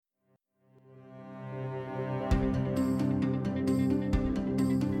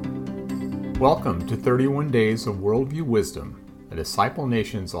Welcome to 31 Days of Worldview Wisdom, a Disciple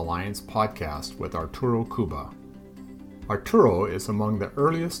Nations Alliance podcast with Arturo Cuba. Arturo is among the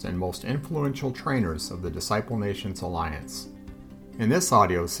earliest and most influential trainers of the Disciple Nations Alliance. In this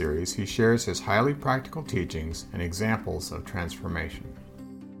audio series, he shares his highly practical teachings and examples of transformation.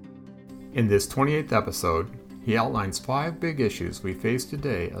 In this 28th episode, he outlines 5 big issues we face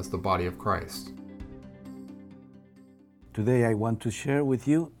today as the body of Christ. Today I want to share with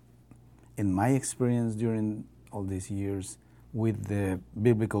you, in my experience during all these years, with the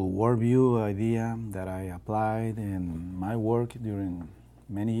biblical worldview idea that I applied in my work during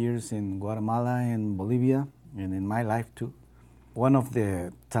many years in Guatemala and Bolivia, and in my life too. One of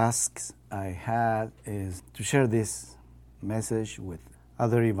the tasks I had is to share this message with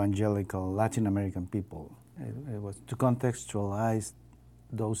other evangelical Latin American people. It was to contextualize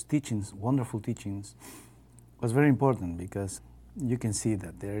those teachings, wonderful teachings, was very important because you can see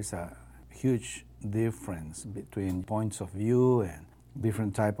that there is a huge difference between points of view and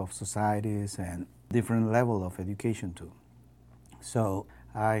different type of societies and different level of education too. So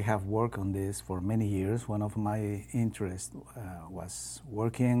I have worked on this for many years. One of my interests was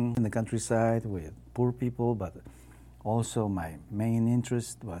working in the countryside with poor people, but also my main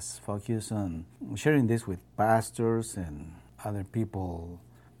interest was focused on sharing this with pastors and other people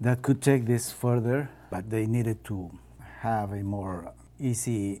that could take this further, but they needed to have a more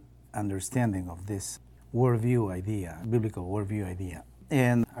easy understanding of this worldview idea, biblical worldview idea.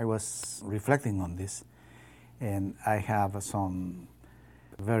 And I was reflecting on this, and I have some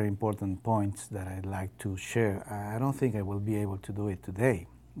very important points that I'd like to share. I don't think I will be able to do it today,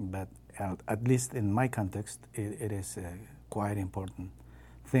 but at least in my context, it is quite important.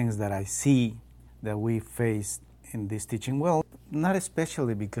 Things that I see that we face in this teaching. Well, not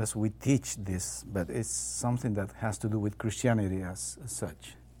especially because we teach this, but it's something that has to do with Christianity as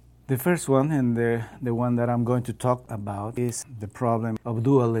such. The first one, and the one that I'm going to talk about, is the problem of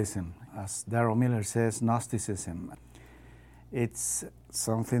dualism. As Darrell Miller says, Gnosticism. It's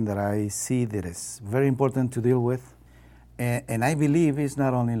something that I see that is very important to deal with, and I believe it's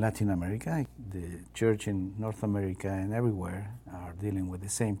not only in Latin America. The church in North America and everywhere are dealing with the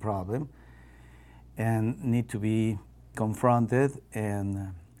same problem and need to be confronted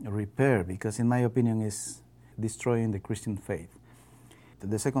and repaired, because in my opinion it's destroying the Christian faith.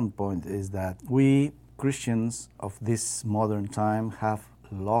 The second point is that we Christians of this modern time have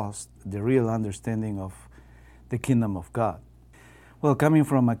lost the real understanding of the kingdom of God. Well, coming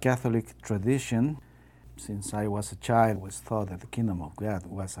from a Catholic tradition, since I was a child, I was thought that the kingdom of God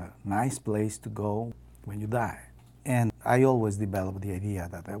was a nice place to go when you die. And I always developed the idea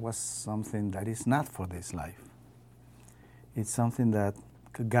that that was something that is not for this life. It's something that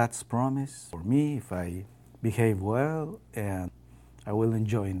God's promise for me if I behave well, and I will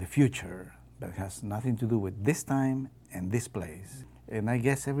enjoy in the future. That has nothing to do with this time and this place. And I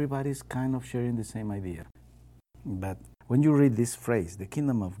guess everybody's kind of sharing the same idea. But when you read this phrase, the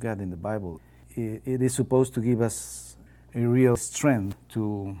kingdom of God in the Bible, it is supposed to give us a real strength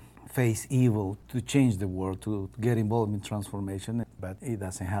to face evil, to change the world, to get involved in transformation, but it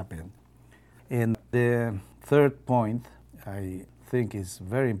doesn't happen. And the third point I think is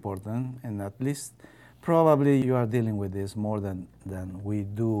very important, and at least probably you are dealing with this more than we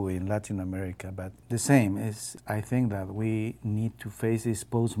do in Latin America, but the same is, I think that we need to face is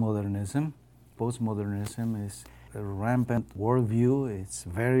postmodernism. Postmodernism is a rampant worldview. It's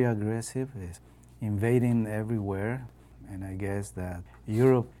very aggressive. It's invading everywhere. And I guess that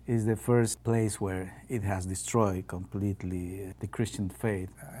Europe is the first place where it has destroyed completely the Christian faith.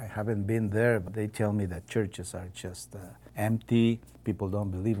 I haven't been there, but they tell me that churches are just empty. People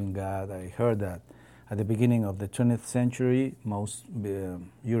don't believe in God. I heard that at the beginning of the 20th century, most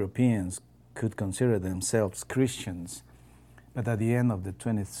Europeans could consider themselves Christians. But at the end of the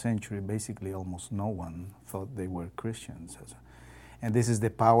 20th century, basically almost no one thought they were Christians. And this is the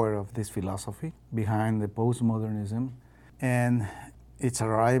power of this philosophy behind the postmodernism. And it's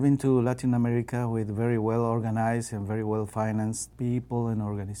arriving to Latin America with very well organized and very well financed people and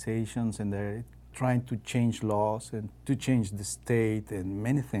organizations, and they're trying to change laws and to change the state and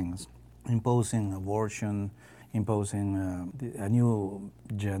many things, imposing abortion, imposing a new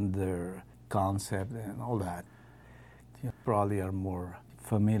gender concept and all that. You probably are more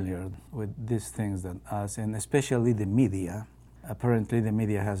familiar with these things than us, and especially the media. Apparently the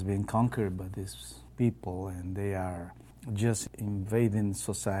media has been conquered by these people, and they are just invading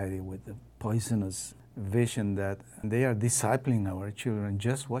society with a poisonous vision that they are discipling our children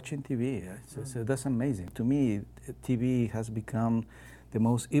just watching TV. So that's amazing. To me, TV has become the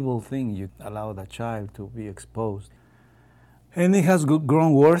most evil thing. You allow the child to be exposed. And it has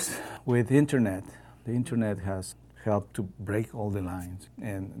grown worse with the internet. The internet has helped to break all the lines.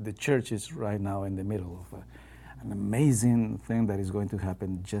 And the church is right now in the middle of an amazing thing that is going to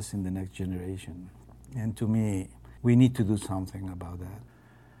happen just in the next generation. And to me, we need to do something about that.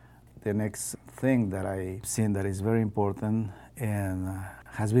 The next thing that I've seen that is very important and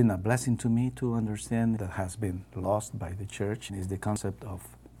has been a blessing to me to understand that has been lost by the church is the concept of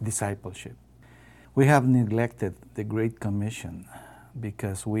discipleship. We have neglected the Great Commission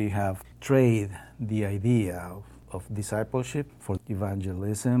because we have traded the idea of discipleship for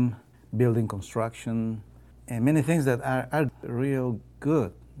evangelism, building construction, and many things that are real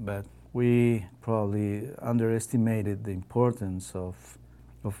good, but we probably underestimated the importance of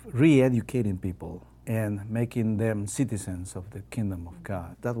re-educating people and making them citizens of the kingdom of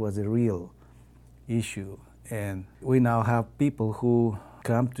God. That was a real issue. And we now have people who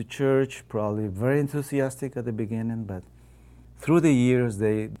come to church, probably very enthusiastic at the beginning, but through the years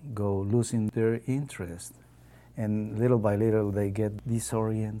they go losing their interest. And little by little they get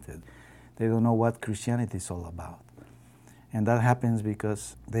disoriented. They don't know what Christianity is all about. And that happens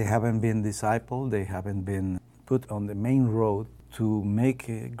because they haven't been discipled, they haven't been put on the main road to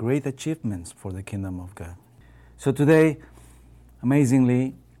make great achievements for the kingdom of God. So today,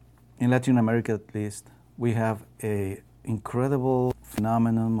 amazingly, in Latin America at least, we have an incredible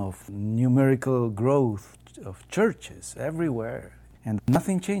phenomenon of numerical growth of churches everywhere. And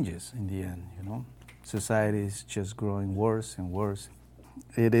nothing changes in the end, you know. Society is just growing worse and worse.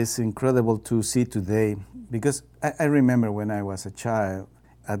 It is incredible to see today, because I remember when I was a child,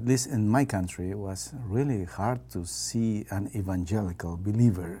 at least in my country, it was really hard to see an evangelical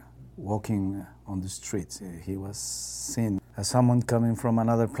believer walking on the streets. He was seen as someone coming from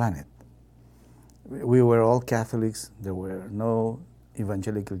another planet. We were all Catholics. There were no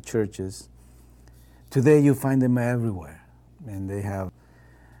evangelical churches. Today you find them everywhere, and they have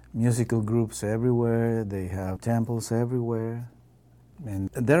musical groups everywhere. They have temples everywhere.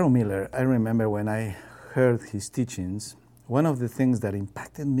 And Daryl Miller, I remember when I heard his teachings, one of the things that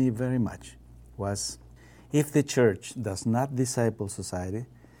impacted me very much was, if the church does not disciple society,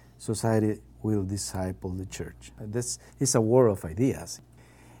 society will disciple the church. This is a war of ideas.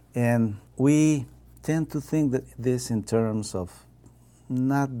 And we tend to think that this in terms of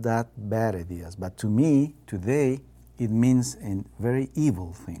not that bad ideas. But to me, today, it means a very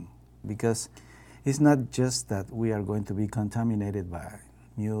evil thing. Because it's not just that we are going to be contaminated by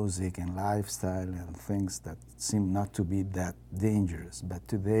music and lifestyle and things that seem not to be that dangerous. But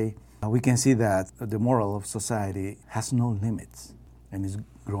today, we can see that the moral of society has no limits and is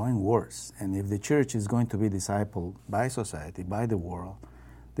growing worse. And if the church is going to be discipled by society, by the world,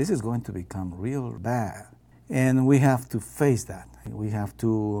 this is going to become real bad. And we have to face that. We have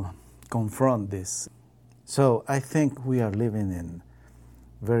to confront this. So I think we are living in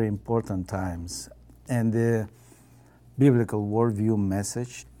very important times. And the biblical worldview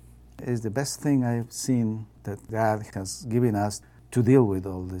message is the best thing I've seen that God has given us to deal with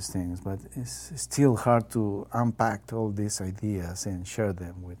all these things. But it's still hard to unpack all these ideas and share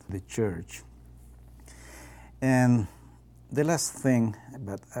them with the church. And the last thing,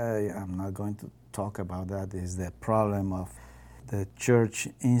 but I am not going to talk about that, is the problem of the church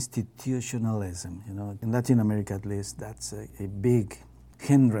institutionalism. You know, in Latin America at least, that's a big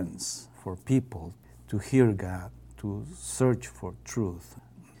hindrance for people to hear God, to search for truth.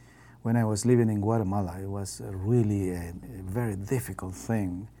 When I was living in Guatemala, it was really a very difficult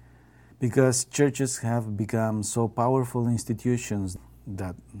thing, because churches have become so powerful institutions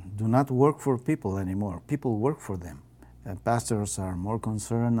that do not work for people anymore. People work for them. And pastors are more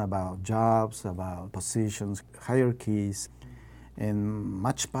concerned about jobs, about positions, hierarchies, and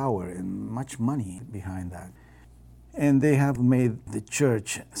much power and much money behind that. And they have made the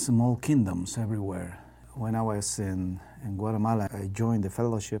church small kingdoms everywhere. When I was in Guatemala, I joined the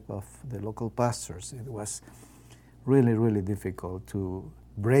fellowship of the local pastors. It was really, really difficult to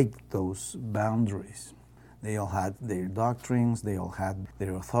break those boundaries. They all had their doctrines, they all had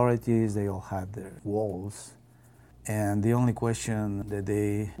their authorities, they all had their walls. And the only question that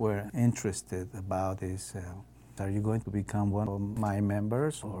they were interested about is, are you going to become one of my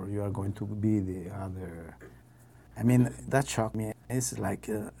members, or you are going to be the other? I mean, that shocked me. It's like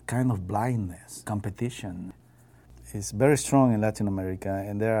a kind of blindness, competition. It's very strong in Latin America,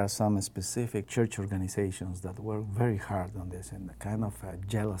 and there are some specific church organizations that work very hard on this, and a kind of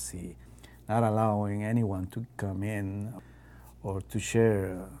jealousy, not allowing anyone to come in or to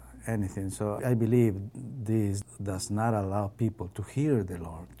share anything. So I believe this does not allow people to hear the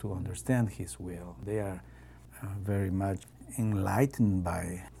Lord, to understand His will. They are very much enlightened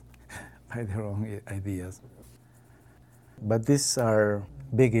by their own ideas. But these are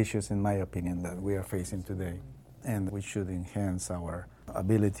big issues, in my opinion, that we are facing today, and we should enhance our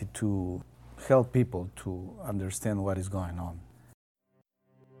ability to help people to understand what is going on.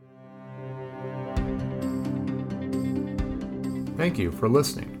 Thank you for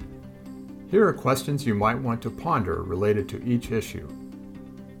listening. Here are questions you might want to ponder related to each issue.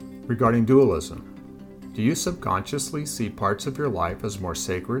 Regarding dualism, do you subconsciously see parts of your life as more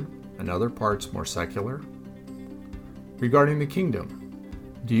sacred and other parts more secular? Regarding the kingdom,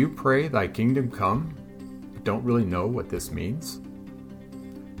 do you pray thy kingdom come, but don't really know what this means?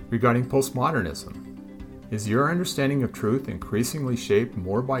 Regarding postmodernism, is your understanding of truth increasingly shaped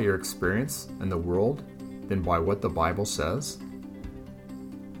more by your experience in the world than by what the Bible says?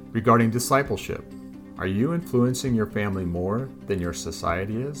 Regarding discipleship, are you influencing your family more than your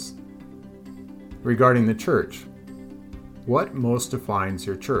society is? Regarding the church, what most defines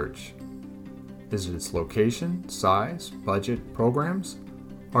your church? Is it its location, size, budget, programs?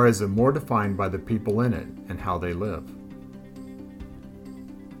 Or is it more defined by the people in it and how they live?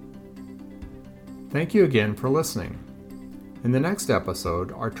 Thank you again for listening. In the next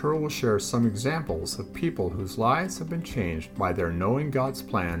episode, Arturo will share some examples of people whose lives have been changed by their knowing God's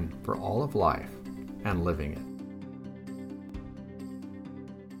plan for all of life and living it.